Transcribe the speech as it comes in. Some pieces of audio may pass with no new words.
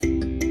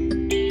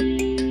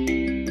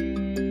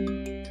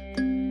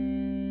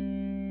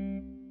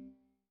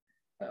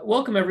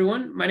Welcome,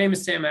 everyone. My name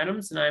is Sam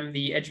Adams, and I'm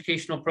the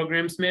Educational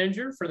Programs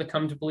Manager for the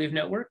Come to Believe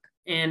Network.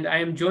 And I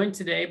am joined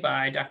today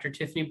by Dr.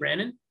 Tiffany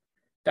Brannon.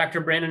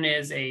 Dr. Brannon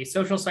is a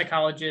social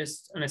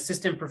psychologist, an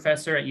assistant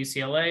professor at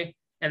UCLA,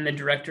 and the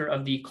director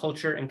of the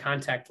Culture and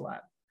Contact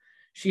Lab.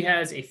 She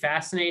has a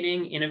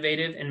fascinating,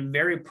 innovative, and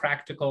very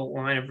practical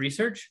line of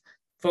research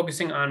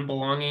focusing on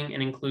belonging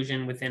and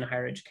inclusion within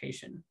higher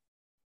education.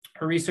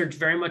 Her research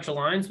very much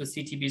aligns with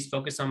CTB's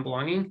focus on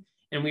belonging,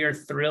 and we are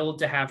thrilled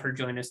to have her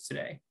join us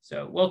today.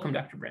 So welcome,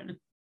 Dr. Brannon.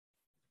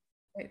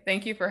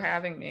 Thank you for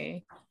having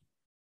me.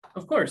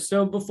 Of course.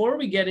 So before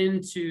we get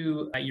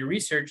into your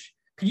research,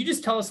 could you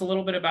just tell us a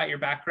little bit about your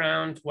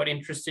background, what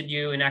interested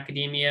you in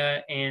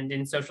academia and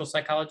in social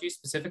psychology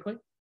specifically?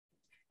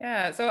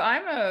 Yeah, so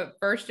I'm a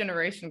first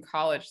generation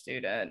college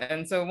student.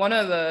 And so one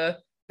of the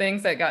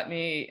things that got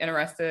me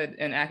interested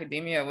in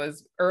academia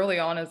was early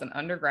on as an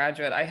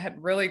undergraduate, I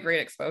had really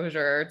great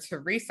exposure to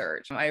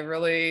research. I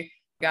really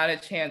got a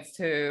chance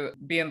to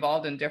be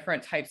involved in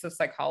different types of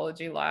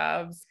psychology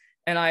labs.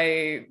 And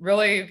I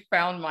really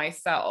found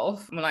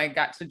myself when I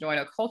got to join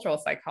a cultural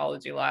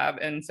psychology lab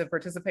and to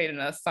participate in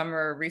a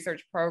summer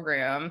research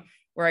program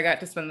where I got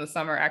to spend the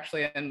summer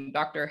actually in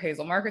Dr.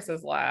 Hazel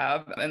Marcus's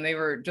lab. And they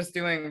were just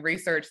doing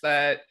research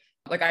that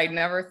I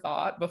never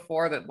thought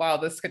before that, wow,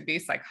 this could be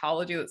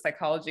psychology, that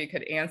psychology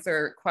could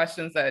answer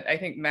questions that I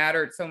think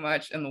mattered so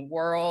much in the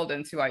world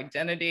and to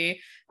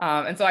identity.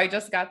 And so I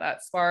just got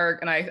that spark.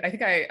 And I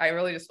think I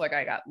really just feel like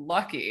I got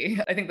lucky.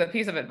 I think the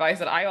piece of advice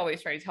that I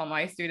always try to tell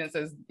my students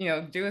is,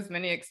 do as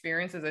many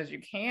experiences as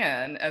you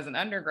can as an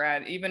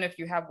undergrad, even if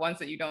you have ones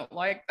that you don't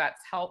like, that's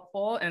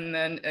helpful. And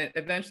then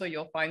eventually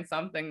you'll find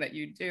something that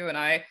you do. And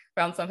I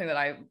found something that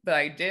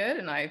I did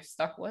and I've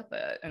stuck with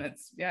it. And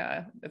it's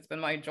been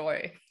my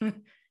joy.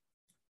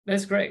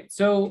 That's great.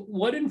 So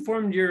what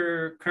informed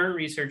your current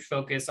research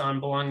focus on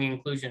belonging and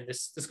inclusion?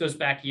 This goes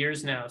back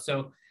years now.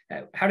 So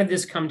how did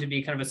this come to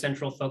be kind of a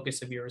central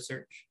focus of your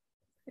research?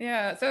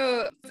 Yeah,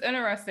 so it's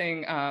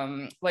interesting.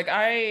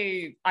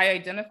 I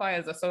identify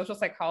as a social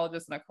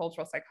psychologist and a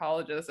cultural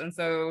psychologist. And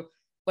so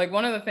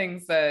one of the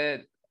things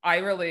that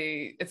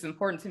it's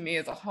important to me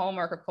as a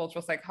hallmark of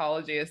cultural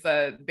psychology is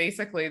that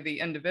basically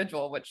the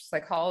individual, which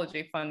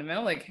psychology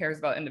fundamentally cares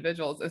about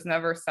individuals, is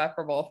never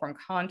separable from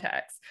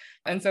context.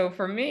 And so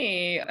for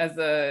me, as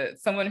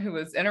someone who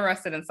was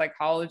interested in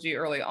psychology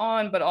early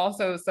on, but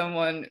also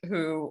someone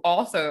who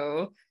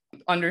also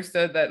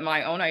understood that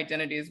my own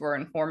identities were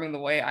informing the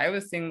way I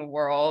was seeing the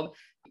world,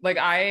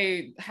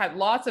 I had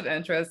lots of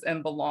interest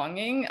in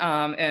belonging.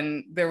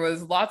 And there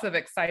was lots of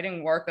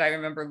exciting work that I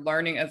remember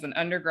learning as an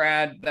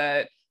undergrad,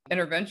 that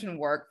intervention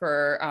work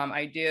for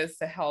ideas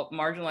to help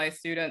marginalized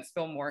students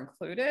feel more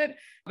included.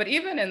 But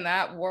even in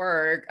that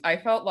work, I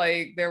felt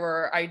like there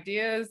were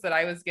ideas that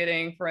I was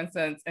getting, for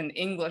instance, in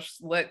English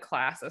lit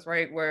classes,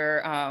 right,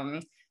 where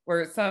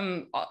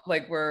some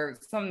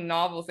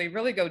novels, they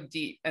really go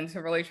deep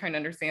into really trying to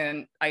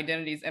understand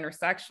identities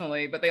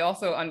intersectionally, but they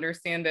also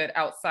understand it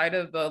outside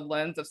of the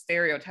lens of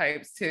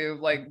stereotypes to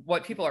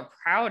what people are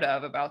proud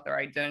of about their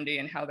identity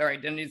and how their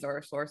identities are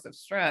a source of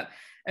strength.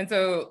 And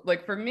so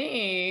for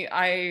me,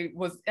 I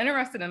was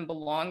interested in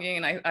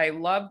belonging, and I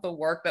loved the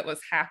work that was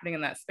happening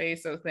in that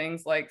space. So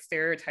things like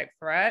stereotype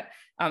threat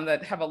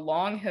that have a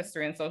long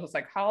history in social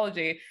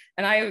psychology.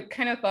 And I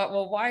kind of thought,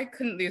 well, why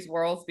couldn't these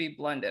worlds be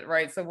blended,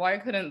 right? So why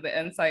couldn't the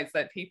insights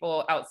that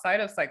people outside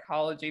of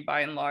psychology,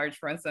 by and large,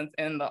 for instance,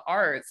 in the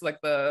arts,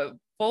 the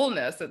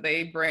fullness that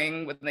they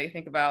bring when they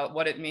think about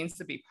what it means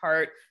to be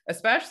part,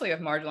 especially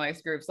of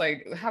marginalized groups,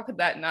 how could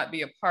that not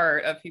be a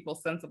part of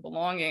people's sense of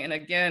belonging? And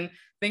again,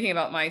 thinking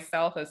about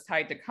myself as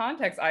tied to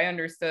context, I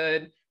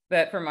understood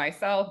that for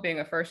myself, being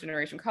a first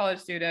generation college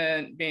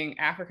student, being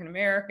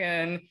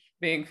African-American,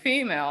 being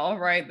female,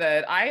 right,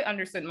 that I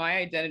understood my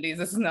identities.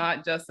 This is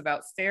not just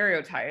about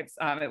stereotypes.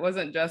 It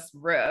wasn't just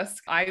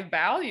risk. I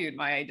valued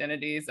my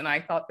identities and I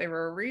thought they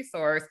were a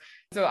resource.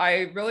 So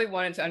I really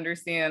wanted to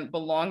understand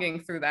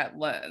belonging through that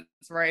lens,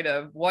 right,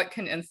 of what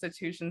can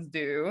institutions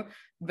do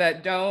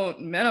that don't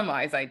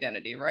minimize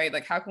identity, right?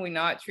 How can we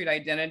not treat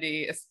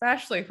identity,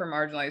 especially for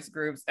marginalized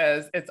groups,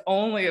 as it's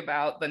only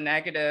about the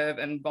negative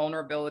and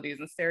vulnerabilities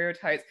and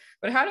stereotypes,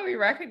 but how do we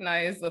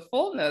recognize the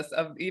fullness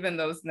of even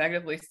those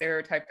negatively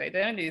stereotyped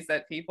identities,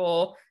 that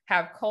people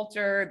have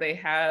culture, they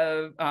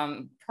have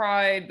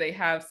pride, they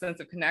have sense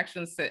of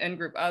connections to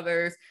in-group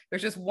others.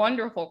 There's just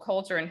wonderful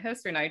culture and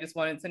history. And I just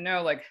wanted to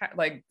know,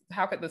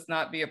 how could this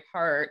not be a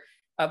part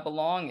of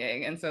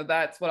belonging? And so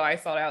that's what I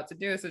sought out to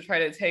do, is to try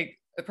to take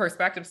the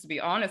perspectives, to be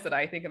honest, that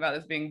I think about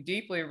as being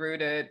deeply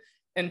rooted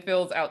in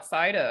fields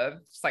outside of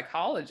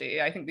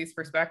psychology. I think these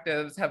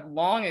perspectives have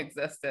long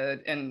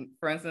existed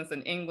for instance,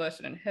 in English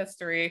and in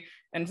history,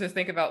 and to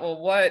think about,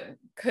 well, what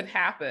could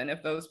happen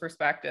if those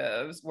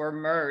perspectives were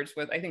merged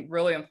with, I think,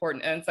 really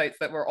important insights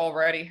that were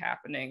already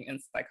happening in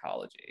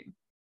psychology.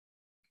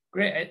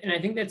 Great. And I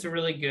think that's a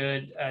really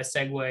good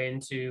segue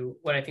into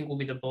what I think will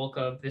be the bulk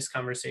of this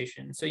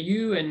conversation. So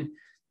you and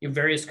your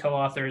various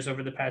co-authors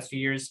over the past few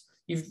years,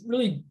 you've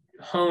really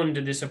honed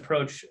this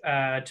approach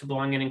to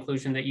belonging and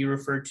inclusion that you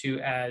refer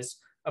to as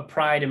a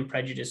pride and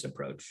prejudice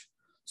approach.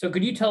 So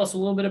could you tell us a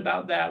little bit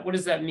about that? What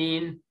does that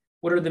mean?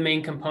 What are the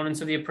main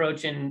components of the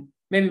approach? And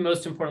maybe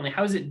most importantly,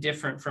 how is it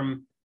different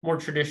from more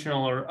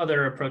traditional or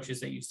other approaches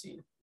that you've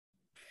seen?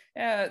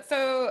 Yeah,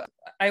 so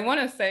I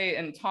want to say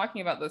in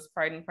talking about this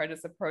pride and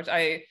prejudice approach,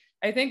 I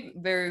think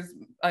there's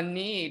a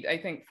need, I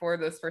think, for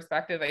this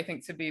perspective, I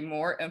think, to be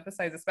more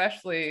emphasized,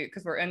 especially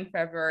because we're in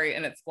February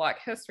and it's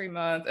Black History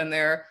Month, and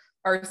there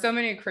are so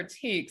many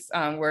critiques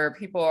where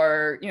people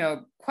are,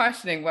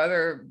 questioning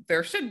whether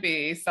there should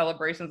be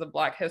celebrations of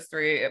Black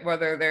history,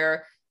 whether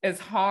there is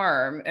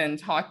harm in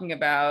talking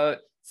about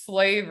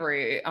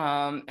slavery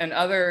and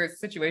other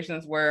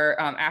situations where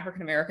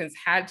African Americans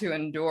had to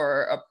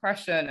endure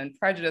oppression and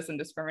prejudice and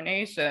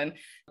discrimination.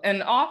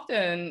 And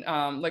often,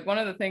 like one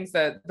of the things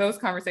that those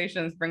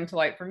conversations bring to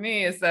light for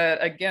me is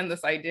that, again,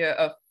 this idea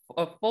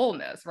of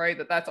fullness, right?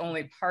 That's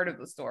only part of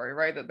the story,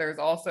 right? That there's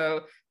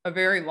also a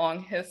very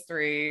long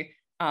history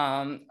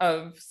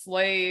of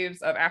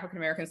slaves, of African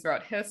Americans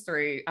throughout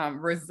history,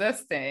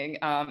 resisting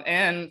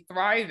and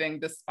thriving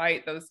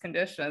despite those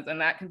conditions. And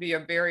that can be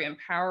a very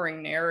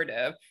empowering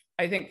narrative,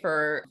 I think,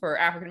 for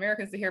African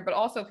Americans to hear, but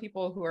also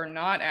people who are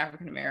not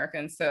African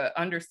Americans to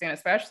understand,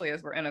 especially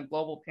as we're in a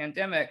global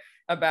pandemic,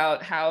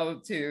 about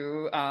how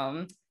to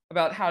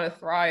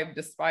thrive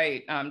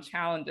despite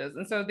challenges.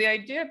 And so the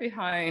idea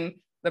behind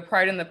the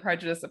Pride and the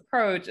Prejudice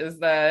approach is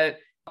that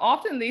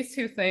often these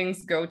two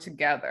things go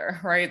together,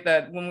 right?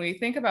 That when we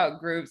think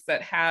about groups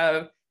that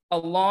have a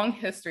long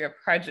history of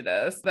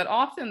prejudice, that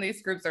often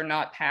these groups are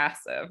not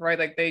passive, right?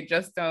 Like they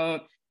just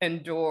don't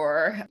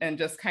endure and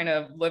just kind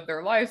of live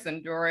their lives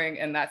enduring,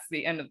 and that's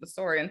the end of the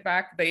story. In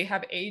fact, they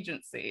have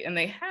agency, and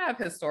they have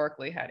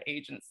historically had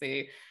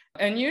agency.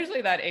 And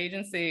usually that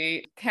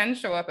agency can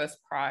show up as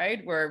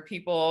pride, where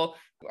people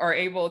are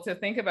able to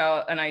think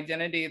about an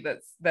identity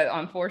that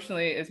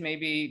unfortunately is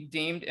maybe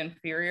deemed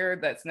inferior,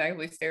 that's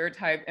negatively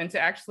stereotyped, and to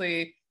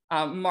actually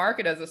mark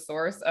it as a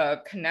source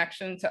of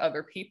connection to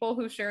other people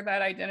who share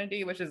that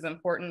identity, which is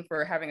important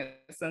for having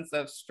a sense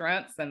of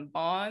strengths and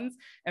bonds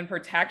and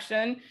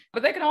protection.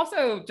 But they can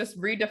also just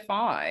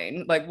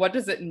redefine, like, what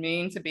does it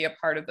mean to be a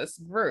part of this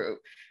group?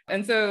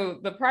 And so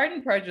the Pride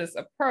and Prejudice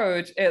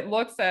approach, it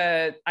looks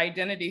at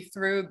identity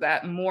through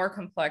that more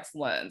complex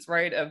lens,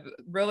 right? Of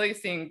really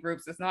seeing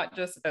groups as not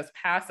just as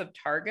passive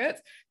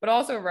targets, but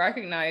also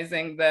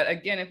recognizing that,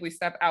 again, if we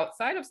step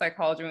outside of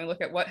psychology and we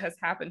look at what has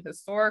happened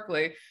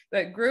historically,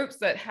 that groups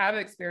that have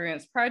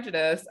experienced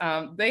prejudice,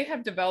 they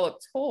have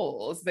developed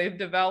tools, they've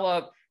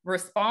developed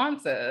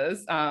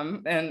responses,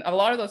 and a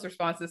lot of those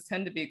responses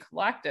tend to be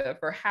collective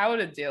for how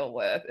to deal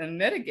with and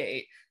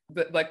mitigate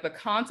the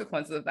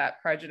consequences of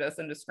that prejudice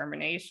and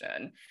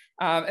discrimination.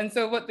 And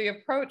so what the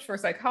approach for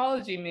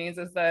psychology means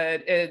is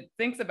that it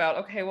thinks about,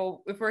 okay,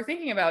 well, if we're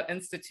thinking about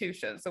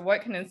institutions, so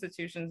what can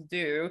institutions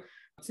do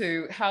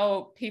to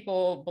help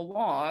people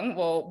belong?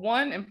 Well,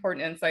 one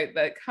important insight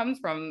that comes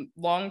from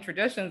long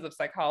traditions of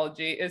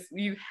psychology is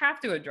you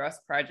have to address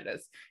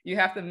prejudice. You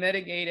have to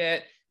mitigate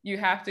it. You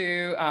have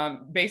to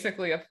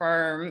basically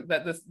affirm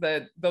that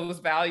those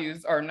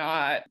values are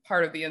not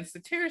part of the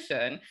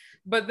institution.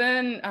 But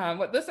then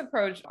what this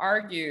approach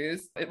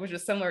argues, which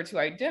is similar to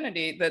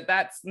identity,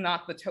 that's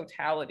not the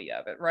totality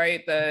of it,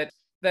 right?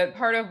 That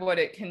part of what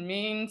it can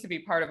mean to be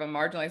part of a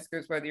marginalized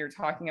group, whether you're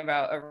talking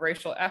about a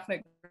racial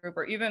ethnic group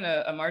or even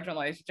a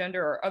marginalized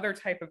gender or other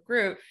type of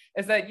group,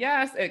 is that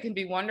yes, it can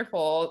be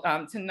wonderful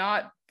to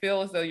not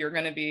feel as though you're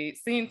going to be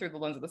seen through the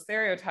lens of the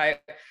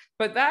stereotype.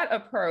 But that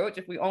approach,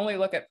 if we only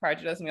look at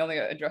prejudice and we only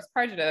address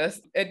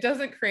prejudice, it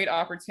doesn't create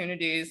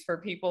opportunities for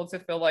people to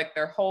feel like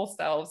their whole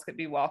selves could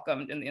be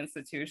welcomed in the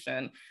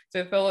institution,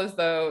 to feel as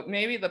though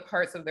maybe the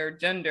parts of their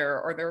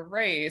gender or their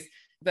race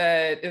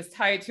that is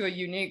tied to a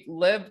unique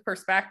lived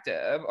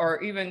perspective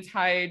or even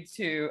tied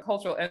to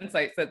cultural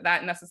insights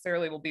that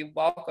necessarily will be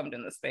welcomed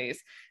in the space.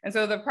 And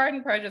so the Pride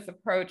and Prejudice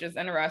approach is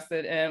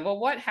interested in, well,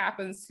 what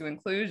happens to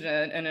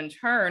inclusion, and in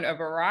turn, a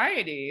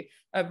variety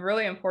of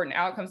really important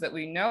outcomes that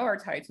we know are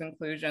tied to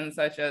inclusion,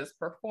 such as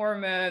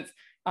performance,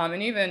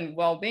 and even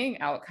well-being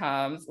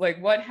outcomes.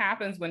 Like, what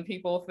happens when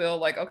people feel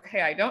like,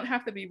 okay, I don't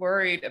have to be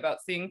worried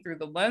about seeing through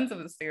the lens of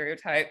the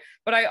stereotype,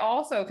 but I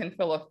also can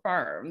feel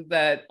affirmed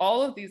that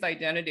all of these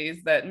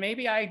identities that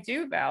maybe I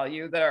do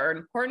value, that are an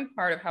important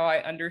part of how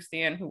I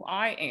understand who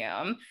I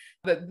am,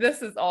 that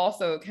this is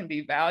also can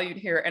be valued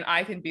here, and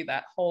I can be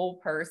that whole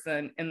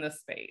person in the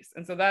space.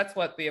 And so that's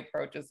what the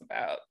approach is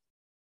about.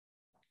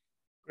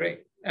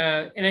 Great.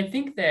 And I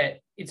think that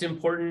it's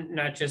important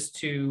not just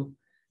to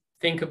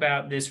think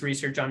about this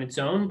research on its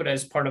own, but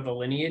as part of a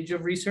lineage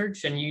of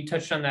research. And you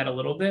touched on that a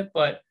little bit,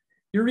 but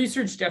your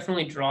research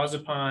definitely draws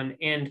upon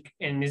and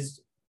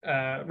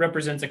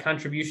represents a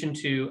contribution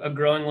to a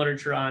growing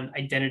literature on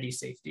identity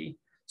safety.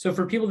 So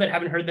for people that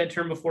haven't heard that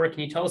term before, can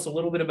you tell us a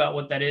little bit about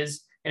what that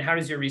is and how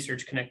does your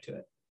research connect to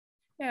it?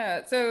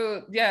 Yeah,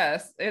 so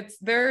yes,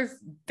 there's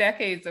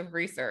decades of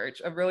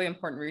research, of really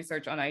important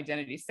research on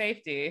identity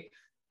safety.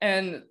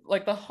 And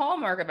like the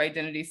hallmark of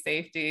identity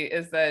safety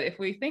is that if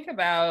we think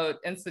about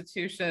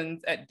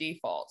institutions at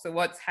default, so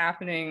what's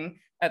happening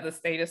at the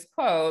status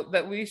quo,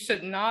 that we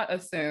should not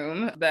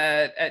assume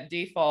that at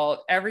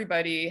default,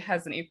 everybody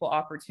has an equal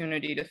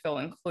opportunity to feel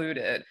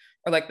included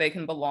or like they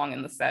can belong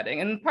in the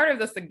setting. And part of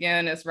this,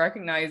 again, is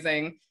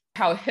recognizing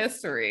how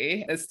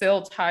history is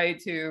still tied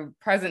to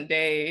present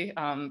day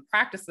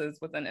practices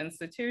within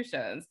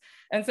institutions.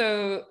 And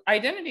so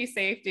identity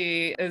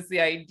safety is the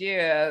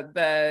idea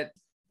that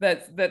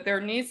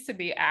there needs to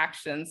be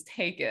actions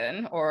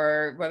taken,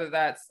 or whether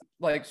that's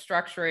like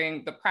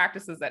structuring the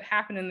practices that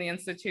happen in the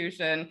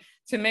institution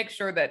to make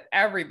sure that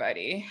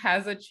everybody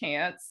has a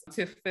chance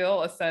to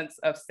feel a sense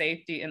of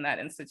safety in that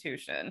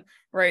institution,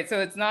 right? So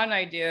it's not an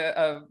idea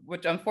of,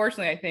 which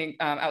unfortunately I think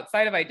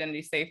outside of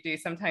identity safety,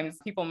 sometimes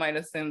people might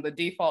assume the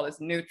default is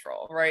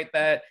neutral, right?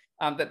 That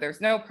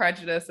there's no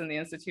prejudice in the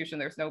institution,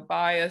 there's no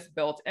bias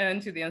built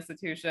into the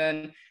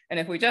institution. And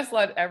if we just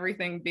let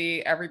everything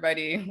be,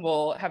 everybody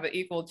will have an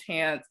equal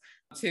chance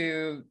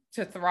to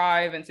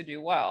thrive and to do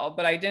well.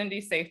 But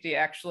identity safety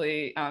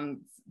actually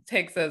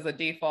takes as a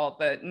default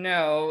that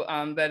no,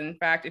 that in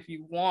fact, if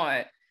you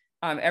want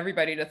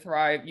everybody to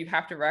thrive, you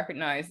have to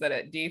recognize that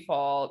at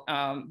default,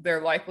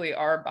 there likely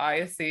are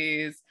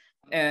biases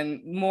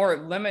and more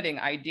limiting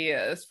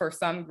ideas for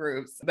some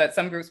groups that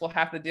some groups will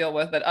have to deal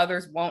with that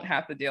others won't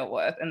have to deal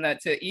with. And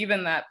that to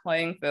even that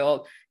playing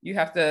field, you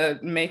have to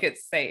make it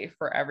safe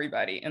for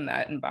everybody in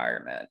that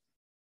environment.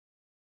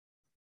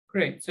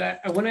 Great. So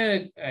I want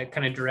to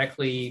kind of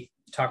directly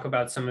talk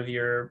about some of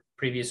your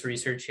previous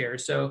research here.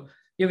 So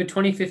you have a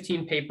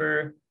 2015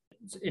 paper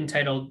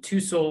entitled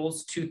Two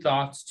Souls, Two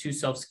Thoughts, Two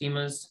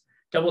Self-Schemas.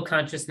 Double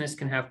consciousness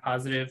can have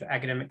positive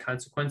academic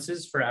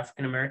consequences for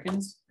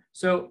African-Americans.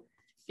 So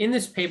in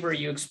this paper,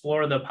 you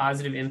explore the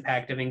positive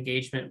impact of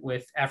engagement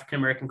with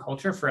African-American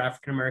culture for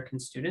African-American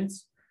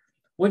students.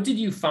 What did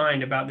you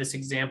find about this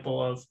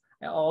example of,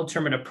 I'll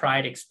term it a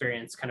pride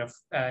experience, kind of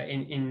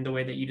in the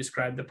way that you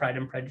described the Pride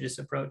and Prejudice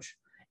approach?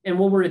 And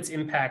what were its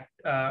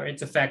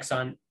effects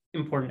on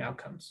important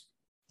outcomes?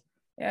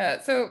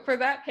 Yeah, so for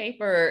that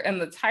paper and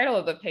the title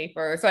of the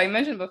paper, so I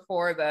mentioned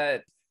before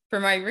that for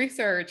my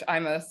research,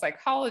 I'm a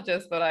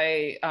psychologist, but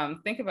I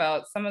think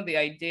about some of the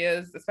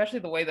ideas, especially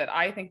the way that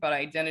I think about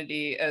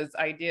identity, as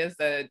ideas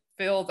that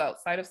fields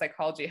outside of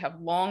psychology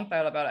have long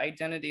thought about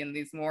identity in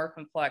these more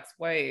complex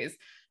ways.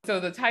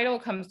 So the title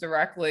comes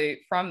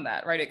directly from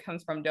that, right? It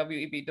comes from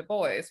W.E.B. Du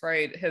Bois,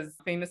 right? His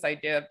famous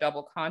idea of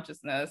double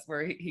consciousness,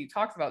 where he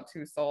talks about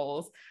two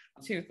souls,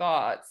 two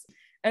thoughts.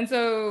 And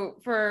so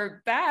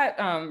for that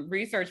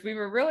research, we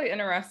were really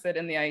interested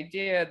in the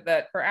idea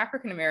that for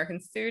African-American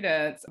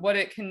students, what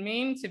it can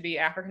mean to be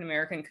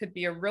African-American could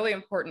be a really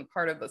important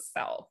part of the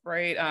self,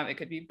 right? It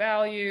could be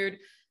valued.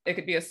 It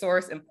could be a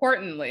source,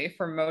 importantly,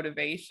 for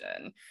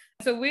motivation.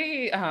 So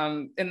we,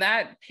 in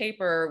that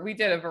paper, we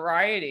did a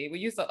variety. We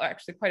used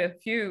actually quite a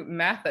few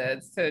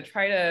methods to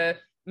try to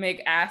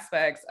make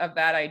aspects of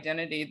that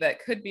identity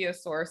that could be a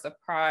source of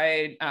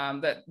pride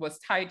that was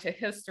tied to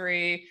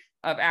history,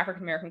 of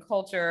African-American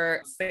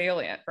culture,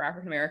 salient for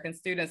African-American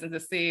students, and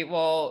to see,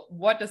 well,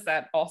 what does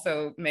that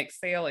also make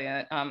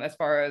salient as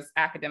far as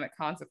academic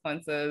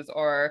consequences,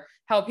 or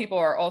how people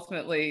are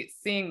ultimately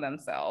seeing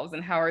themselves,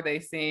 and how are they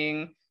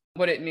seeing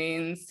what it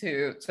means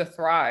to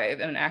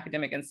thrive in an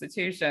academic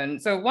institution.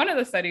 So one of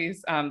the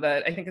studies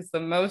that I think is the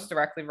most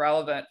directly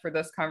relevant for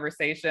this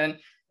conversation,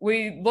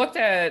 we looked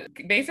at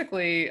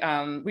basically,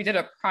 we did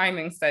a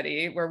priming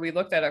study where we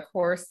looked at a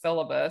course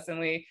syllabus,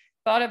 and we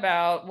thought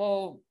about,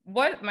 well,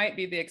 what might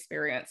be the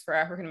experience for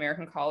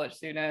African-American college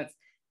students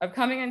of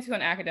coming into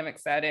an academic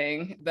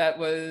setting that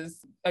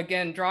was,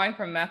 again, drawing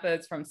from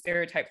methods from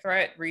stereotype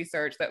threat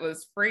research that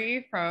was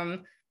free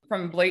from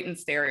blatant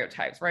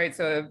stereotypes, right?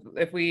 So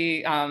if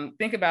we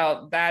think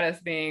about that as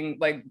being,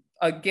 like,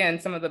 again,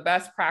 some of the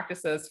best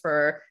practices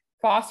for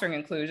fostering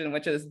inclusion,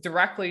 which is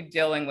directly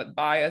dealing with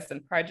bias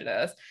and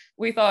prejudice,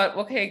 we thought,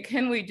 okay,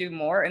 can we do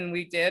more? And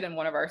we did in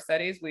one of our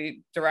studies.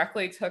 We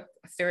directly took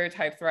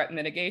stereotype threat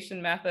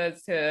mitigation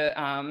methods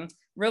to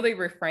really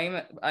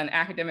reframe an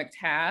academic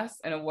task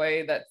in a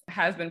way that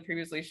has been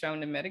previously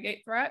shown to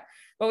mitigate threat.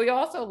 But we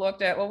also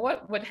looked at, well,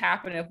 what would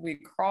happen if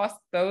we crossed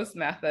those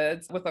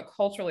methods with a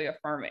culturally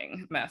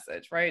affirming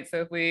message, right?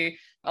 So if we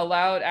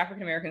allowed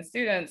African-American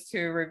students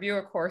to review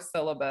a course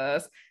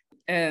syllabus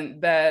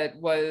and that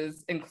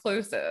was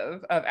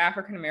inclusive of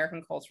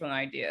African-American cultural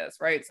ideas,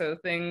 right? So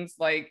things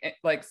like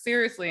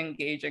seriously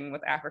engaging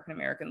with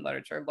African-American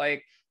literature,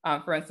 like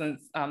for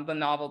instance, the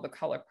novel The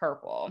Color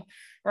Purple,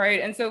 right?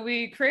 And so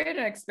we created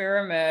an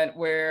experiment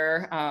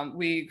where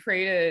we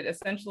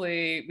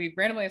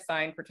randomly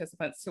assigned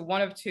participants to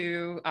one of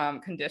two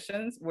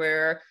conditions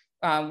where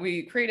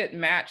we created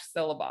matched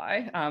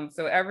syllabi.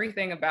 So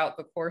everything about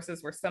the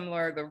courses were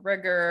similar, the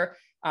rigor,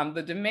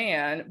 the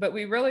demand, but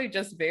we really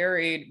just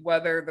varied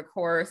whether the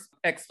course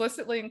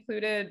explicitly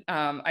included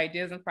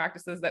ideas and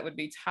practices that would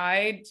be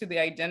tied to the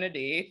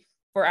identity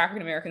for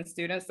African-American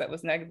students that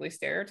was negatively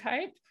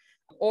stereotyped,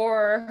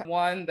 or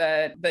one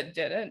that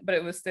didn't, but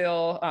it was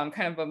still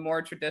kind of a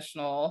more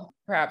traditional,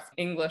 perhaps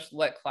English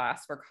lit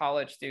class for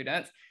college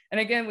students. And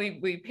again,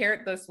 we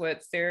paired this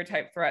with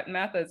stereotype threat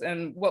methods.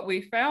 And what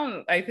we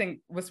found, I think,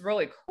 was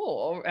really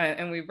cool,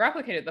 and we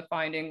replicated the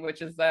finding,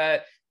 which is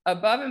that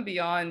above and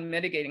beyond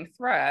mitigating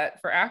threat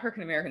for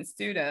African-American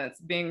students,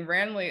 being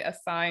randomly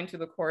assigned to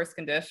the course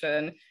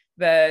condition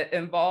that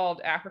involved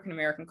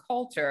African-American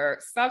culture,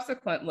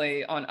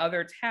 subsequently on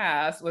other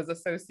tasks was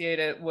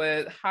associated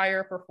with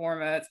higher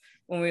performance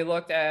when we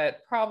looked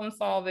at problem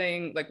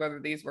solving, like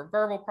whether these were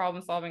verbal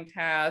problem solving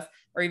tasks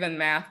or even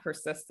math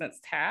persistence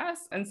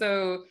tasks. And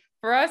so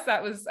for us,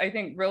 that was, I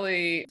think,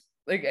 really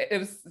like it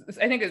was,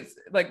 I think it's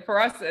like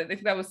for us, I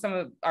think that was some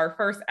of our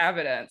first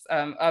evidence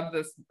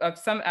of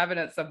some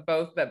evidence of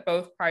both, that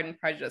both Pride and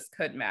Prejudice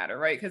could matter,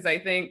 right? Because I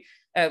think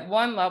at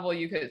one level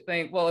you could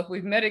think, well, if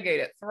we've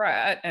mitigated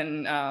threat,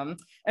 and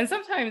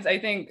sometimes I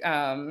think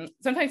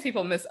sometimes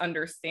people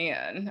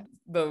misunderstand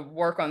the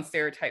work on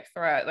stereotype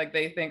threat. Like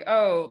they think,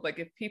 oh, like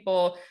if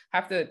people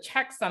have to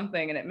check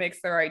something and it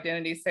makes their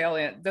identity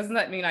salient, doesn't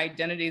that mean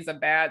identity is a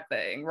bad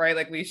thing, right?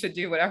 Like we should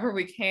do whatever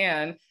we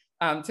can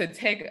to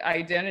take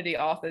identity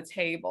off the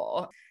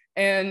table.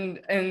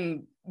 But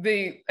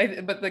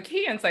the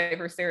key insight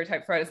for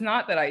stereotype threat is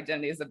not that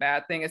identity is a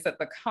bad thing, it's that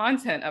the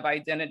content of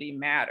identity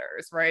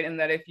matters, right? And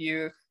that if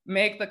you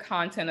make the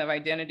content of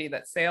identity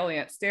that's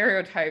salient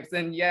stereotypes,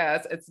 then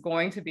yes, it's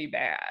going to be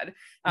bad.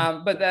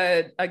 But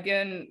that,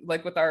 again,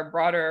 like with our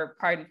broader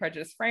Pride and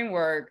Prejudice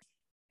framework,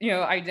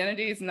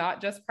 identity is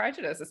not just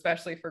prejudice,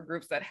 especially for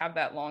groups that have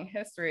that long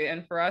history.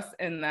 And for us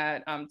in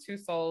that Two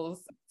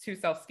Souls, Two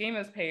Self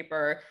Schemas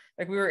paper,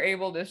 like we were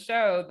able to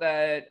show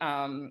that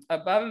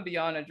above and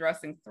beyond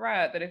addressing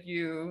threat, that if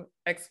you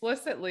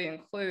explicitly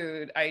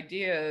include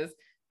ideas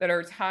that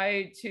are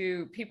tied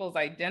to people's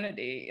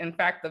identity, in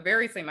fact, the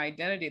very same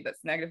identity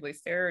that's negatively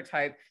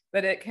stereotyped,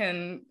 that it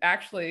can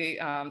actually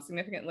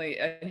significantly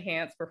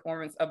enhance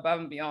performance above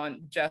and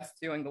beyond just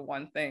doing the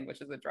one thing, which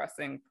is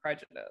addressing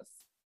prejudice.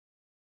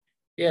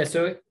 Yeah,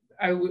 so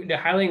I would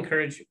highly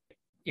encourage,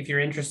 if you're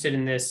interested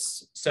in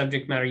this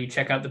subject matter, you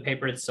check out the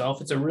paper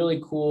itself. It's a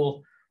really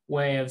cool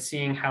way of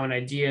seeing how an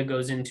idea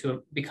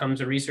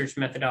becomes a research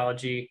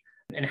methodology,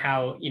 and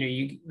how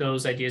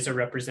those ideas are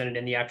represented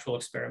in the actual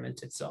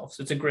experiment itself.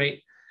 So it's a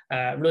great,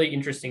 really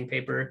interesting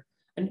paper.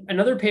 And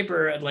another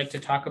paper I'd like to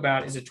talk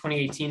about is a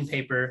 2018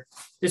 paper.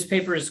 This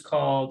paper is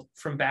called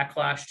From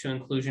Backlash to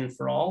Inclusion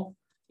for All: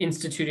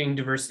 Instituting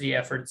Diversity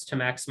Efforts to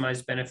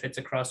Maximize Benefits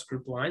Across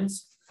Group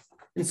Lines.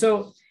 And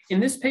so in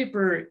this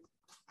paper,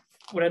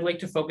 what I'd like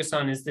to focus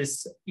on is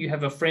this: you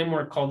have a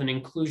framework called an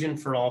Inclusion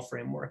for All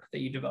framework that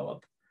you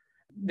develop,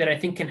 that I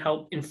think can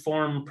help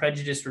inform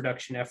prejudice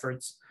reduction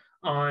efforts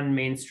on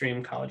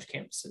mainstream college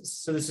campuses.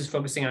 So this is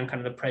focusing on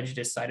kind of the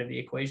prejudice side of the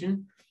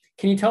equation.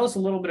 Can you tell us a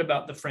little bit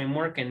about the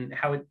framework and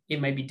how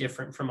it might be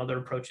different from other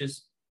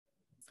approaches?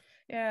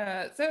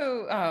 Yeah,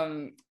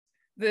 so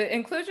the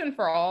Inclusion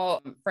for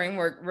All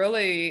framework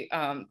really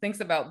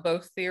thinks about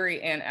both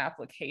theory and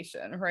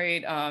application,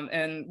 right?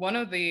 And one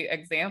of the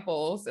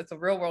examples, it's a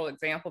real world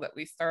example that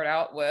we start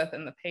out with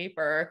in the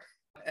paper,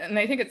 and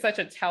I think it's such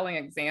a telling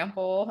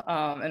example,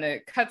 and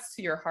it cuts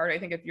to your heart, I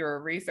think, if you're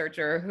a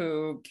researcher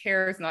who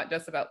cares not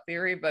just about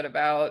theory, but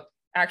about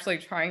actually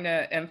trying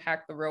to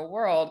impact the real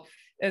world,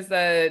 is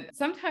that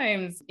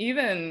sometimes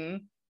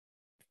even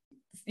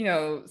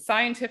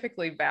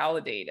scientifically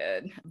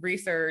validated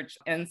research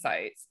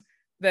insights,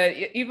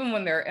 that even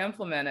when they're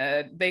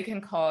implemented, they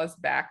can cause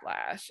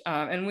backlash.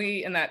 And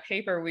we, in that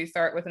paper, we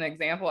start with an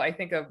example, I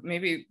think, of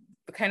maybe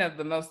kind of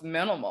the most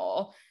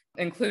minimal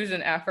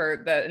inclusion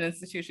effort that an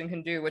institution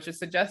can do, which is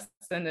to just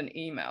send an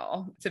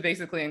email to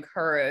basically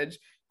encourage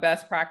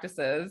best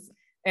practices.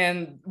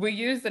 And we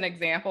used an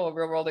example, a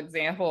real world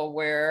example,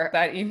 where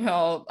that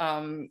email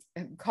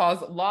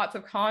caused lots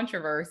of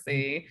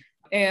controversy.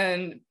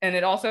 And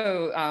it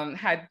also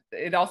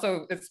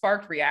it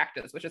sparked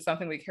reactance, which is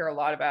something we care a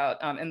lot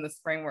about in this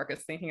framework,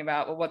 is thinking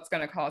about, well, what's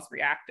going to cause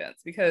reactance?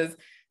 Because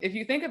if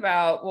you think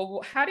about,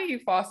 well, how do you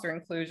foster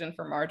inclusion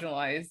for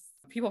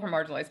people from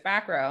marginalized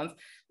backgrounds?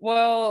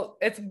 Well,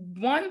 it's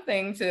one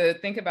thing to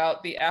think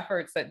about the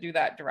efforts that do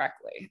that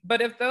directly.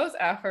 But if those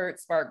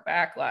efforts spark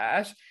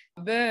backlash,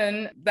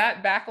 then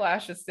that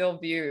backlash is still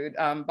viewed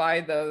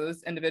by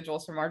those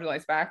individuals from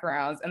marginalized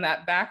backgrounds. And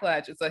that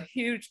backlash is a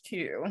huge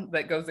cue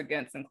that goes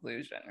against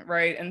inclusion,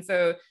 right? And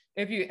so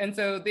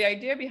the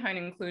idea behind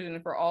Inclusion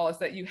for All is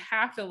that you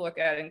have to look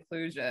at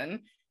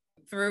inclusion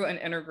through an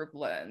intergroup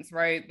lens,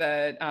 right?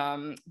 That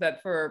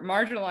for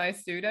marginalized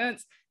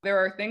students, there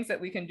are things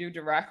that we can do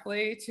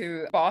directly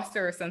to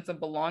foster a sense of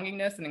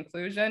belongingness and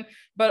inclusion,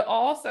 but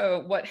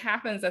also what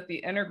happens at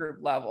the intergroup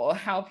level,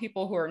 how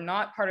people who are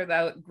not part of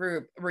that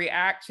group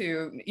react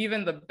to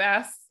even the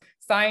best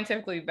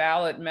scientifically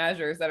valid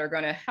measures that are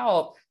going to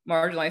help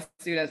marginalized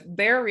students.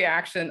 Their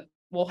reaction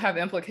will have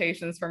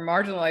implications for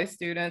marginalized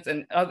students,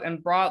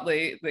 and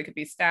broadly, they could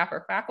be staff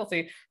or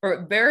faculty,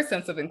 for their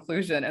sense of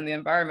inclusion in the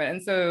environment.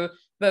 And so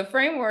the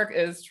framework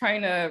is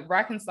trying to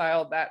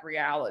reconcile that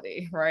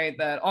reality, right?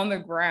 That on the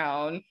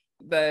ground,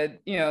 that,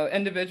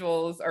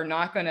 individuals are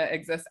not going to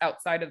exist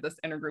outside of this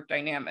intergroup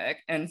dynamic.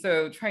 And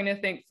so trying to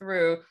think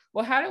through,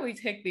 well, how do we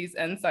take these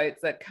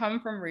insights that come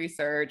from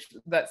research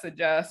that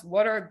suggest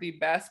what are the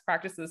best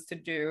practices to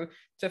do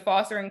to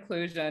foster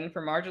inclusion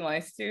for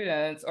marginalized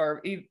students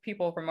or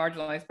people from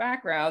marginalized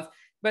backgrounds,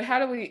 but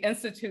how do we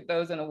institute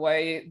those in a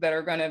way that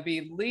are going to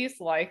be least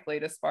likely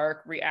to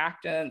spark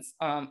reactance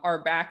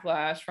or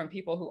backlash from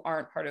people who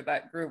aren't part of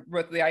that group,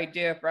 with the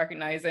idea of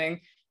recognizing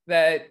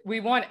that we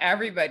want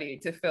everybody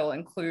to feel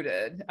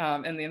included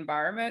in the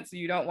environment. So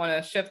you don't want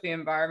to shift the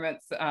environment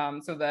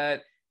so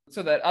that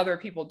other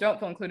people don't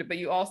feel included, but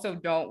you also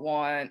don't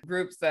want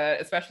groups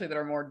that, especially that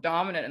are more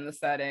dominant in the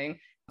setting,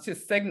 to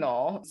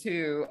signal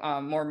to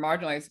more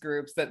marginalized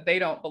groups that they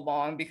don't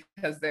belong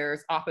because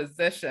there's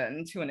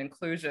opposition to an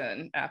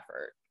inclusion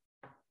effort.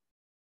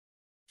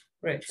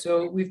 Right.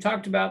 So we've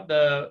talked about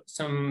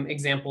some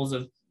examples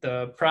of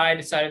the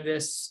pride side of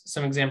this,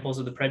 some examples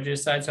of the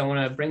prejudice side. So I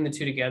want to bring the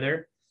two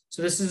together.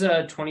 So this is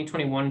a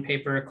 2021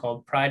 paper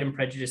called Pride and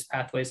Prejudice: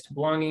 Pathways to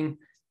Belonging,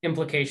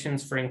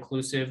 Implications for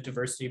Inclusive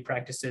Diversity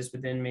Practices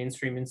Within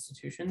Mainstream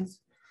Institutions.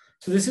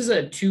 So this is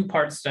a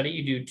two-part study.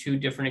 You do two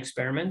different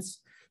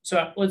experiments.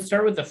 So let's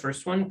start with the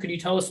first one. Could you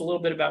tell us a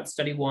little bit about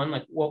study one?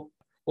 Like what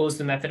was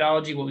the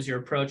methodology? What was your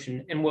approach?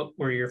 And what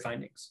were your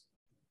findings?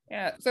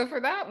 Yeah, so for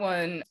that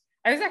one,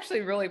 I was actually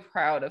really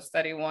proud of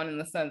study one in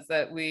the sense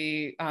that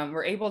we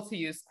were able to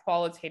use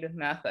qualitative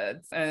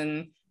methods.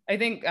 And I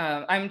think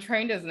I'm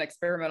trained as an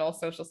experimental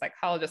social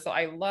psychologist, so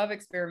I love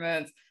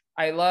experiments.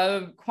 I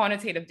love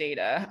quantitative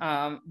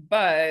data,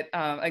 but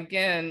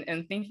again,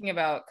 in thinking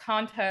about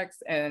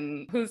context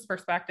and whose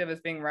perspective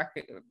is being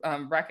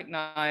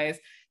recognized,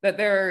 that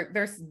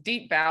there's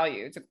deep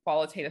value to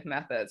qualitative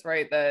methods,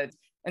 right?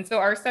 And so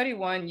our study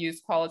one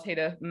used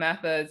qualitative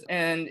methods,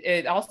 and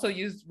it also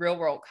used real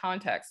world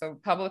context, so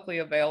publicly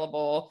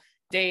available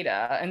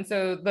data. And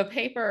so the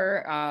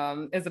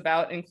paper is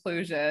about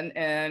inclusion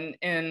and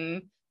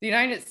in the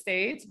United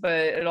States, but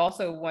it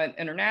also went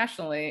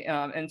internationally.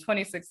 In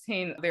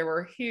 2016, there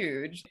were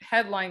huge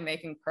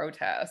headline-making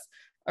protests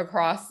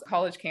across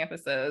college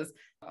campuses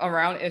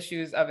around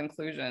issues of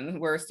inclusion,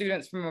 where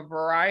students from a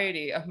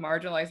variety of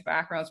marginalized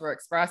backgrounds were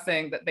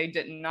expressing that they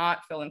did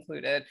not feel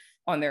included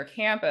on their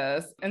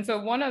campus. And so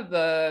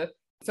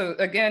so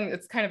again,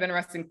 it's kind of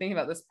interesting thinking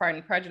about this pride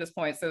and prejudice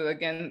point. So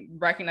again,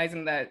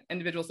 recognizing that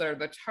individuals that are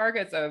the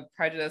targets of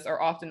prejudice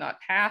are often not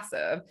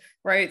passive,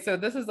 right? So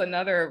this is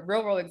another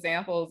real world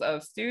examples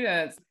of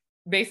students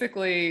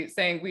basically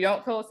saying we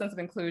don't feel a sense of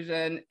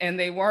inclusion, and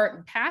they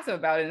weren't passive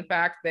about it. In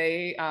fact,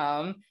 they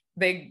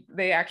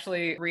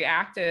actually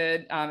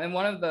reacted, and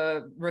one of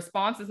the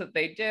responses that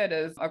they did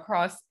is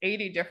across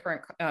 80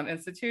 different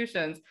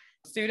institutions,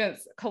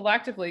 students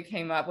collectively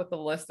came up with a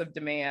list of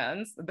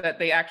demands that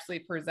they actually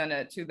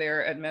presented to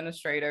their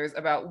administrators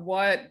about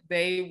what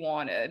they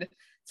wanted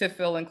to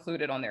feel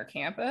included on their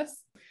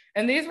campus.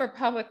 And these were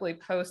publicly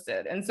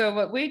posted. And so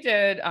what we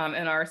did in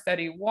our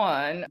study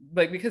one,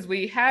 because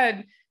we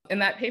had in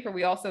that paper,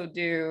 we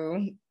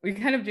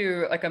kind of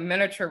do like a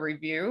miniature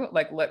review,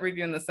 like lit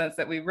review, in the sense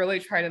that we really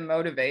try to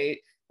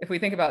motivate, if we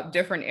think about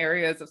different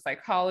areas of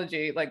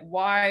psychology, like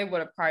why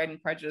would a pride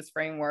and prejudice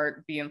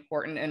framework be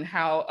important, and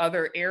how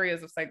other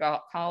areas of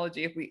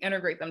psychology, if we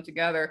integrate them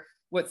together,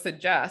 would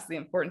suggest the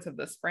importance of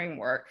this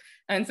framework.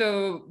 And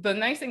so the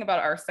nice thing about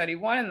our study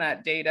one in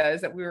that data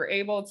is that we were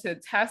able to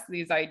test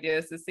these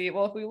ideas to see,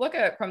 well, if we look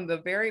at it from the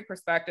very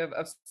perspective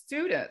of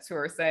students who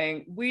are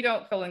saying, we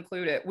don't feel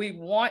included, we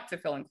want to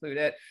feel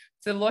included,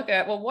 to look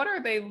at, well, what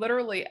are they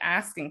literally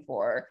asking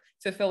for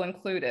to feel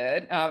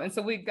included? And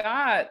so we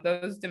got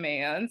those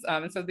demands.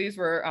 And so these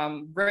were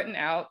written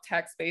out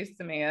text-based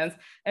demands.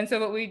 And so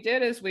what we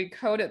did is we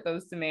coded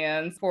those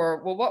demands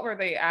for, well, what were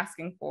they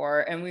asking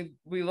for? And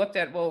we looked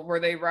at, well,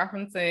 were they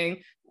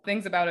referencing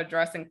things about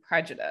addressing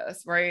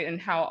prejudice, right? And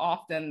how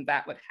often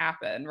that would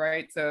happen,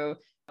 right? So,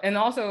 and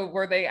also,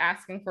 were they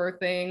asking for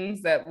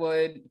things that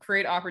would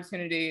create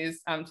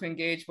opportunities to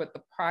engage with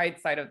the pride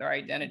side of their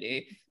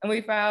identity? And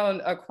we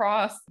found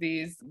across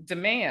these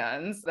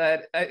demands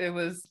that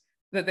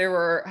there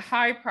were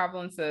high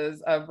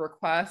prevalences of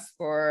requests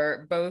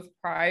for both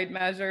pride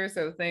measures,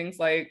 so things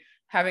like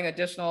having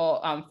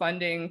additional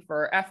funding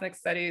for ethnic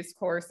studies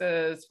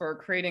courses, for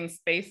creating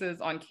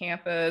spaces on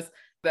campus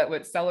that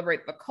would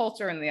celebrate the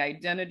culture and the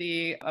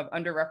identity of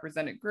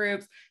underrepresented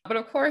groups. But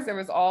of course, there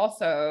was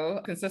also,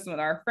 consistent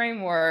with our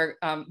framework,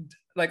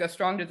 like a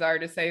strong desire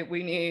to say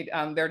we need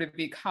there to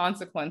be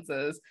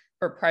consequences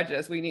for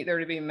prejudice. We need there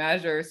to be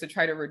measures to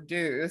try to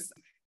reduce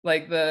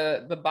like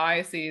the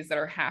biases that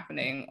are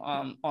happening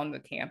on the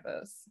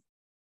campus.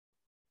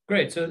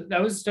 Great. So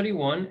that was study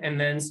one. And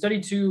then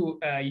study two,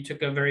 you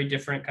took a very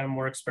different kind of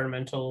more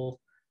experimental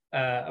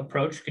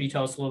approach. Could you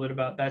tell us a little bit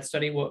about that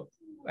study?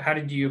 How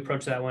did you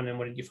approach that one, and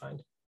what did you find?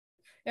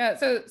 Yeah,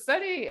 so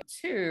study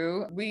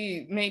two,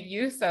 we made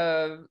use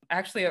of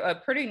actually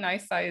a pretty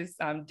nice sized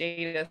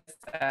data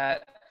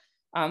set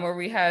where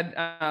we had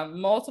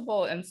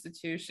multiple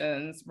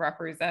institutions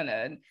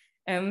represented.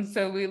 And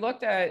so we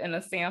looked at, in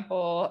a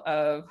sample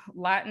of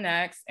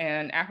Latinx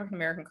and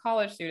African-American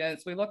college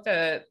students, we looked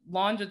at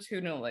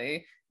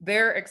longitudinally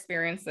their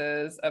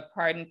experiences of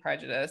Pride and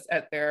Prejudice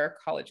at their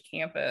college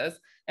campus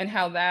and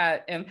how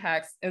that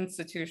impacts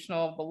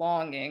institutional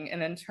belonging,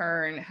 and in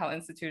turn, how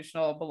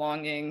institutional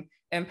belonging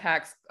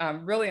impacts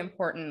really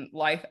important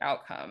life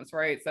outcomes,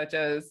 right? Such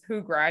as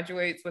who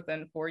graduates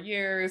within 4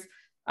 years,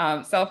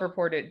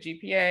 self-reported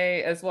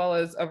GPA, as well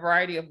as a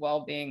variety of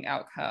well-being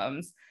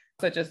outcomes,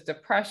 such as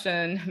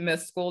depression,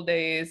 missed school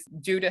days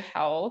due to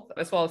health,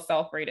 as well as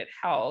self-rated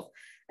health.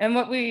 And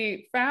what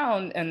we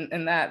found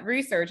in that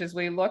research is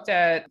we looked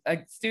at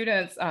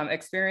students'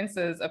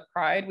 experiences of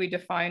pride. We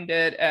defined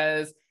it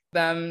as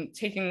them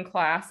taking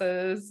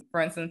classes,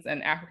 for instance,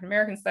 in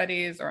African-American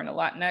studies or in a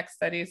Latinx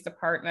studies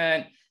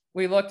department.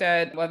 We looked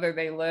at whether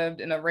they lived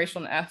in a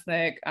racial and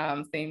ethnic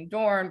themed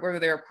dorm, whether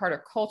they were part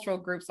of cultural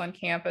groups on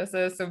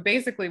campuses. So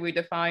basically, we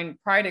defined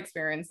pride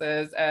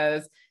experiences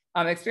as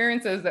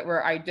experiences that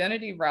were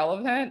identity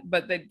relevant,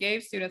 but that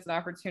gave students an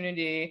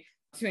opportunity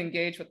to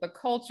engage with the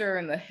culture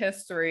and the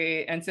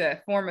history and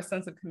to form a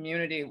sense of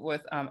community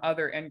with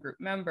other in-group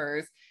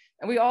members.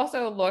 And we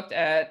also looked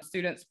at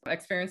students'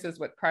 experiences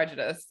with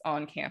prejudice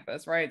on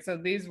campus, right? So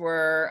these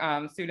were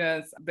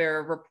students,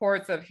 their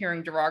reports of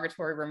hearing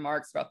derogatory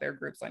remarks about their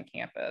groups on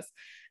campus.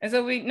 And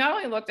so we not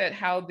only looked at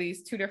how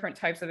these two different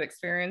types of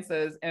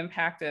experiences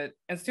impacted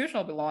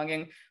institutional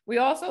belonging, we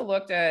also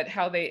looked at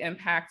how they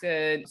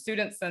impacted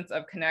students' sense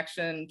of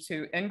connection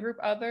to in-group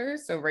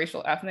others, so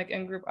racial, ethnic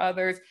in-group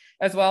others,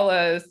 as well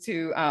as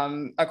to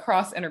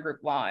across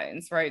intergroup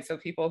lines, right? So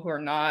people who are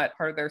not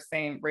part of their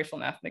same racial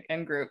and ethnic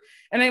in-group.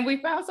 And then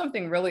we found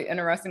something really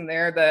interesting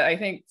there that I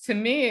think to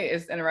me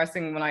is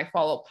interesting when I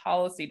follow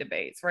policy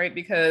debates, right?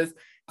 Because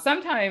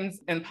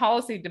sometimes in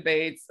policy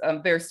debates,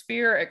 there's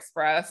fear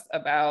expressed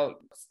about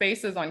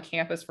spaces on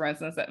campus, for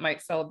instance, that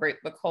might celebrate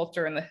the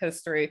culture and the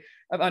history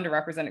of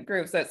underrepresented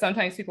groups, that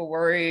sometimes people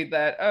worry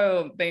that,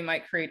 oh, they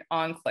might create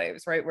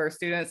enclaves, right? Where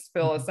students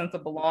feel a sense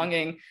of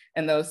belonging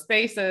in those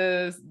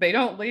spaces. They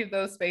don't leave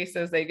those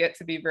spaces. They get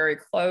to be very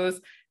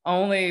close,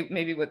 only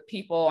maybe with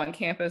people on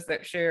campus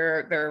that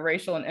share their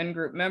racial and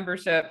in-group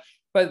membership.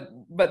 But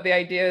the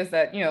idea is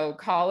that,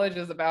 college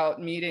is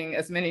about meeting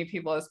as many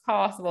people as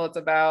possible. It's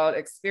about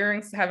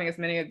having as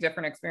many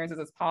different experiences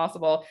as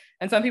possible.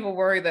 And some people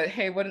worry that,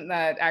 hey, wouldn't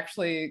that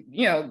actually,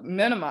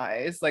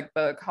 minimize like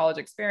the college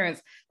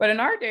experience? But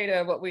in our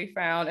data, what we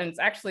found, and it's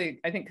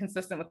actually, I think,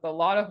 consistent with a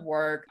lot of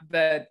work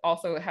that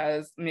also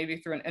has maybe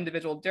through an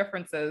individual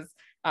differences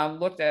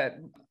looked at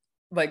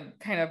like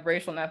kind of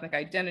racial and ethnic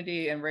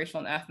identity and racial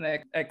and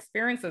ethnic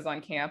experiences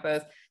on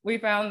campus, we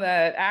found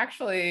that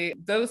actually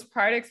those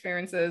pride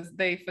experiences,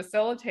 they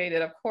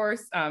facilitated, of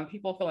course,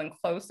 people feeling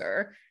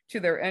closer to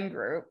their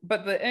in-group,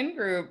 but the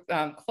in-group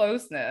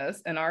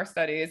closeness in our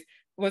studies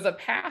was a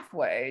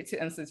pathway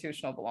to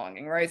institutional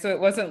belonging, right? So it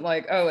wasn't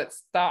like, oh, it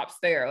stops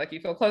there. Like you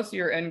feel close to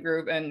your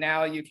in-group and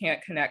now you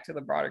can't connect to the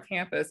broader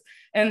campus.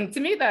 And to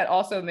me, that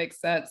also makes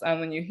sense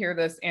when you hear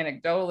this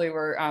anecdotally,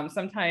 where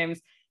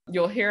sometimes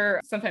you'll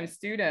hear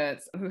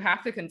students who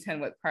have to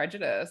contend with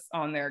prejudice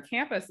on their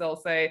campus, they'll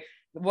say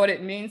what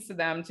it means to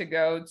them to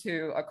go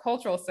to a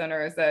cultural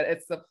center is that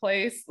it's the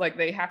place, like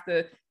they have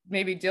to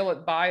maybe deal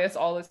with bias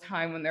all this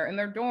time when they're in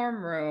their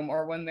dorm room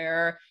or when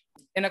they're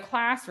in a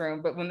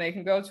classroom, but when they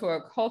can go to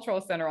a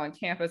cultural center on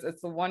campus,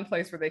 it's the one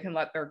place where they can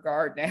let their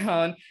guard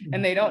down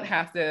and they don't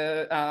have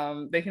to,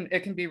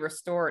 it can be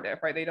restorative,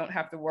 right? They don't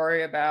have to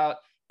worry about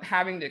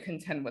having to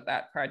contend with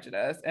that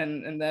prejudice,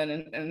 and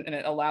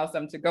it allows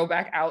them to go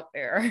back out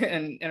there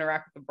and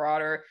interact with the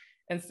broader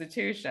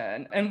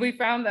institution. And we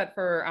found that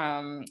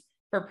for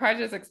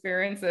prejudice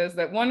experiences,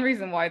 that one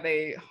reason why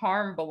they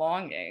harm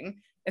belonging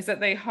is that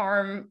they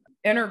harm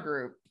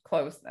intergroup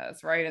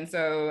closeness, right? And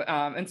so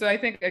I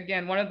think,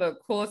 again, one of the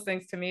coolest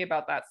things to me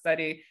about that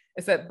study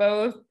is that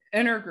both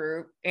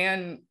intergroup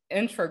and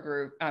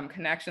intragroup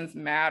connections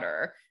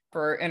matter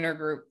for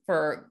intergroup,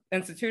 for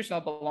institutional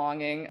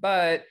belonging,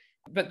 but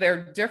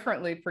they're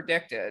differently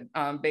predicted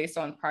based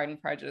on pride and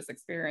prejudice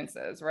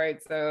experiences, right?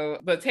 So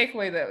the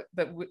takeaway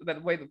the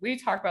way that we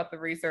talk about the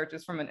research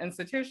is from an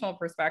institutional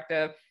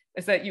perspective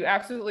is that you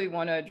absolutely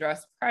want to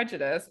address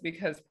prejudice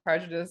because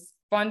prejudice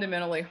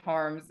fundamentally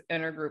harms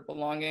intergroup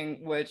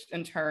belonging, which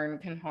in turn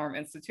can harm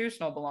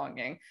institutional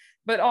belonging.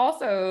 But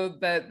also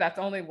that's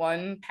only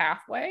one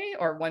pathway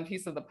or one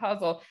piece of the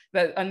puzzle,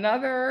 that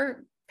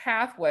another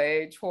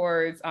pathway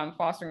towards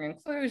fostering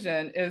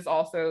inclusion is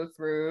also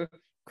through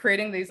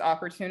creating these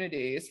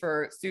opportunities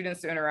for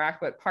students to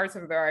interact with parts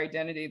of their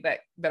identity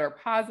that are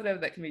positive,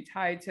 that can be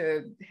tied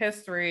to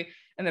history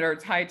and that are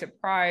tied to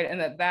pride,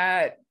 and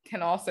that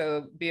can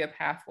also be a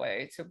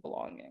pathway to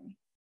belonging.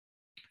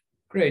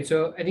 Great.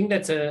 So I think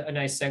that's a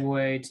nice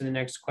segue to the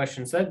next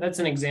question. So that's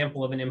an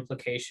example of an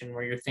implication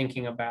where you're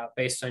thinking about,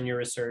 based on your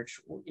research,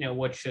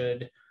 what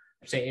should,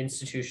 say,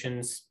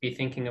 institutions be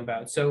thinking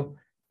about? So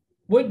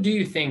what do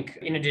you think,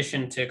 in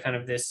addition to kind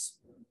of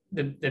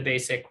the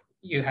basic,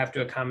 you have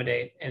to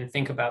accommodate and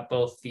think about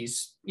both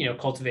these,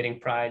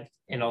 cultivating pride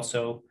and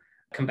also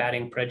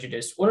combating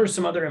prejudice. What are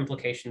some other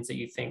implications that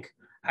you think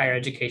higher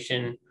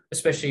education,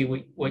 especially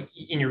what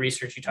in your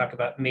research you talk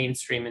about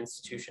mainstream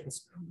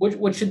institutions,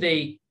 what should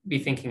they be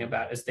thinking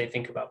about as they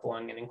think about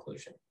belonging and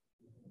inclusion?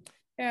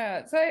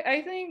 Yeah, so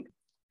I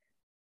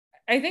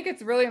think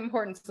it's really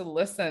important to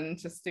listen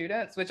to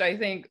students, which I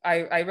think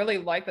I really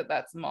like that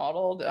that's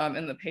modeled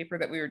in the paper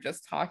that we were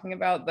just talking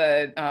about,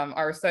 that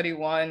our study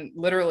one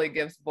literally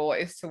gives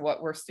voice to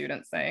what we're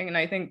students saying. And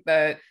I think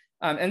that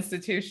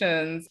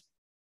institutions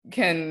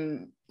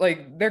can,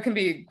 like, there can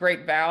be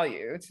great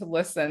value to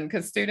listen,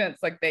 because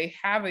students, like, they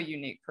have a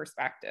unique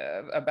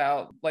perspective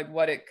about like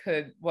what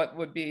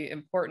would be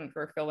important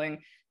for feeling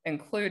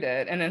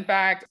included. And in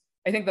fact,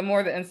 I think the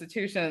more the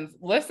institutions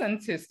listen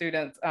to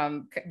students,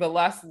 the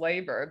less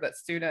labor that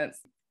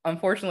students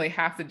unfortunately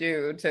have to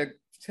do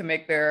to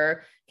make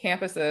their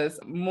campuses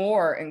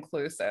more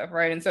inclusive,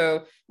 right? And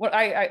so what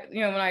I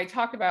when I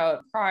talk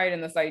about pride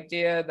and this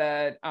idea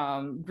that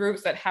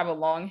groups that have a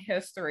long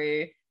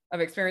history of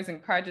experiencing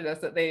prejudice,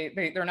 that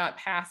they're not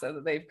passive,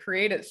 that they've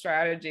created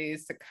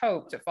strategies to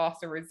cope, to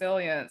foster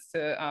resilience,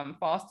 to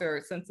foster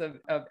a sense of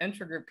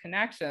intergroup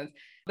connections,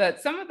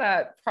 that some of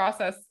that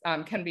process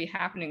can be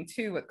happening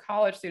too with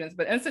college students,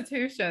 but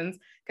institutions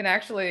can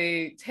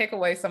actually take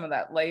away some of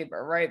that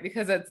labor, right?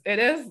 Because it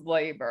is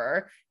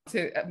labor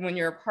to, when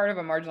you're a part of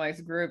a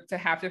marginalized group, to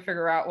have to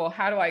figure out, well,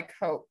 how do I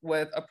cope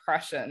with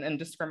oppression and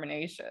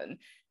discrimination?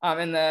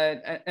 And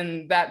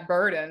that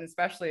burden,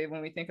 especially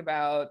when we think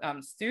about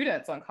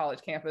students on college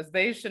campus,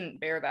 they shouldn't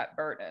bear that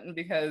burden,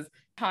 because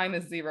time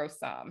is zero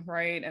sum,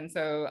 right? And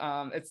so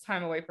it's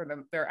time away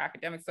from their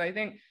academics. So I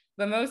think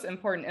the most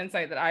important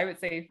insight that I would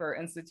say for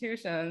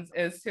institutions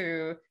is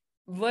to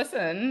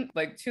listen,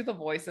 like, to the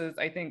voices,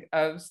 I think,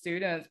 of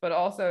students, but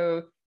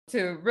also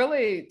to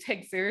really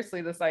take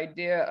seriously this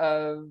idea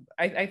of,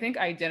 I think,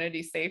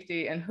 identity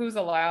safety and who's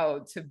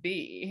allowed to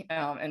be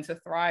and to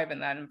thrive in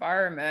that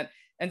environment,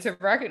 and to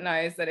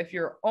recognize that if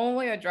you're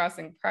only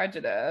addressing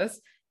prejudice,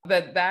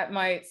 that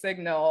might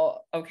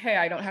signal, okay,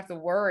 I don't have to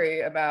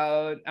worry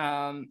about,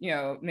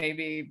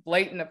 maybe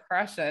blatant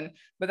oppression,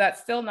 but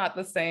that's still not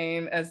the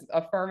same as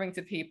affirming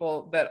to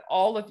people that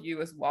all of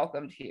you is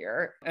welcomed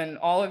here and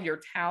all of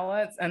your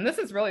talents. And this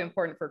is really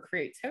important for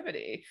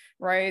creativity,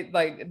 right?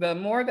 Like, the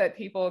more that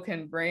people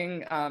can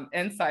bring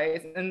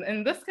insights,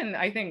 and this can,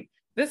 I think,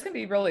 this can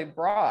be really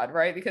broad,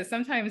 right? Because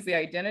sometimes the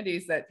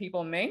identities that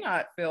people may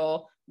not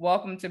feel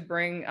welcome to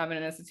bring in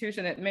an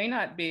institution, it may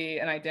not be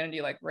an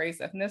identity like race,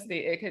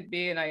 ethnicity. It could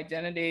be an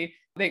identity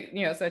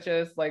that, such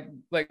as like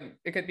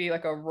it could be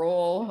like a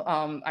role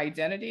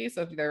identity.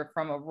 So if they're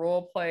from a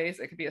rural place,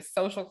 it could be a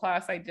social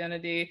class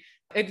identity.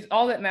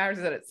 All that matters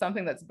is that it's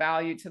something that's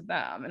valued to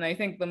them. And I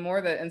think the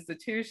more that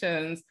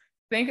institutions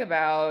think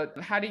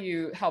about how do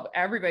you help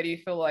everybody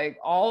feel like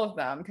all of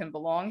them can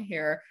belong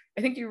here,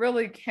 I think you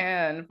really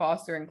can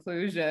foster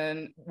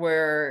inclusion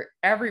where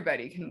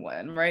everybody can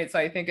win, right? So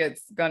I think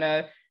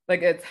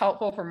it's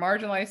helpful for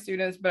marginalized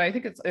students, but I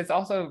think it's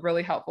also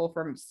really helpful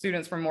for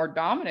students from more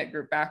dominant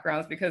group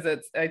backgrounds, because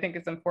I think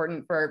it's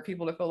important for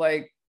people to feel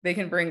like they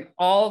can bring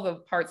all the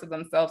parts of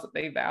themselves that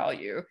they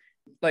value,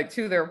 like,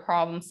 to their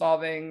problem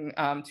solving,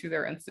 to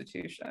their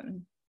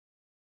institution.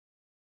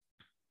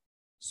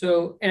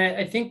 So, and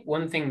I think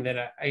one thing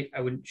that I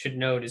should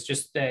note is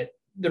just that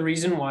the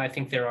reason why I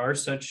think there are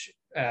such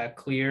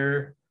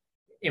clear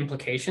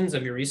implications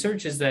of your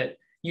research is that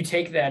you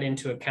take that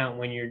into account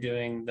when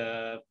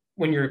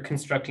you're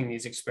constructing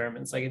these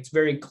experiments. Like, it's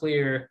very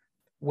clear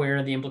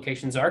where the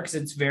implications are, because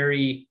it's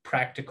very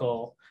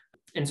practical.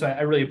 And so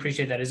I really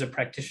appreciate that as a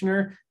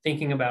practitioner,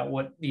 thinking about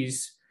what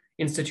these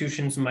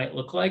institutions might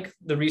look like,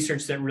 the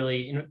research that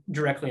really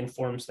directly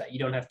informs that. You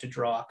don't have to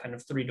draw kind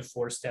of 3 to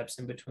 4 steps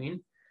in between.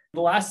 The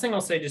last thing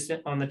I'll say, just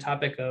on the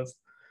topic of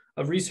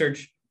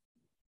research,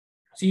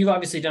 so you've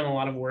obviously done a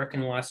lot of work in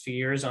the last few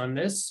years on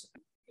this.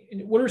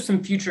 What are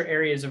some future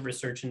areas of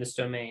research in this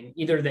domain,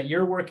 either that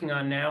you're working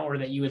on now or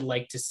that you would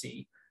like to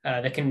see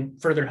that can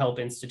further help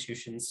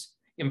institutions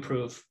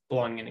improve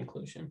belonging and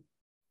inclusion?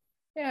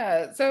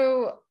 Yeah,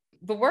 so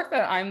the work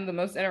that I'm the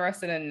most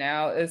interested in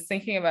now is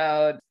thinking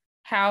about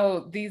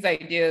how these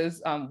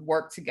ideas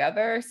work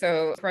together.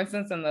 So, for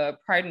instance, in the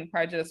Pride and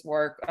Prejudice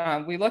work,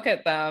 we look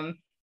at them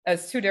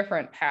as 2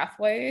 different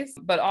pathways,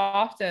 but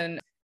often,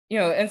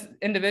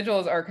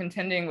 individuals are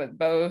contending with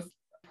both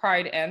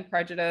pride and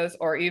prejudice,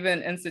 or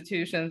even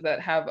institutions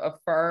that have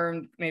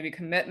affirmed maybe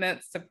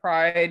commitments to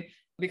pride,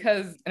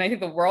 because, and I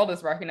think the world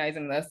is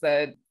recognizing this,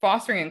 that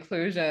fostering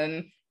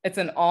inclusion, it's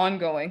an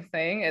ongoing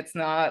thing. It's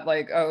not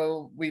like,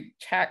 oh, we've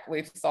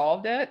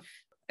solved it.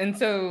 And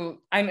so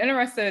I'm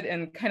interested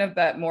in kind of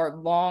that more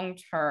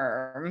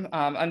long-term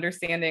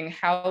understanding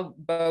how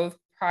both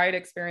pride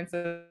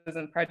experiences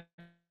and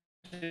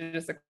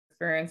prejudice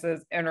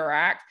experiences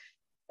interact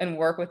and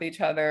work with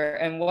each other,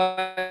 and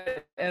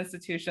what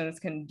institutions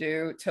can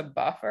do to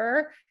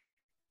buffer.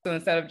 So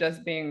instead of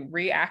just being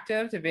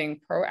reactive to being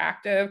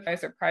proactive,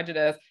 or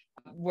prejudice,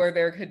 where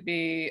there could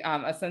be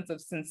a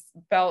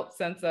felt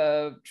sense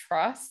of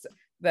trust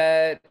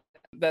that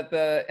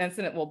the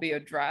incident will be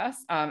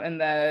addressed, and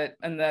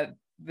that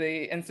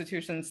the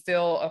institution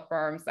still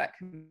affirms that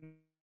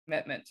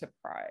commitment to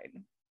pride.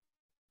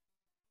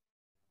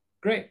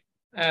 Great.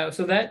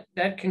 So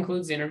that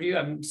concludes the interview.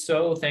 I'm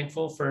so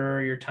thankful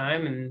for your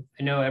time, and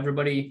I know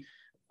everybody,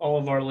 all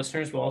of our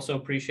listeners will also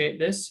appreciate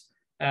this.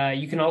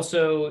 You can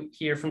also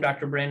hear from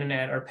Dr. Brannon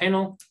at our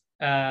panel,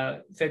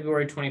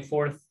 February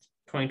 24th,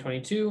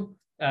 2022.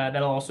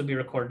 That'll also be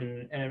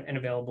recorded and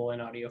available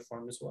in audio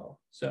form as well.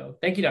 So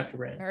thank you, Dr.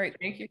 Brannon. All right,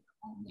 thank you.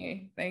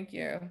 Thank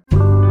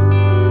you.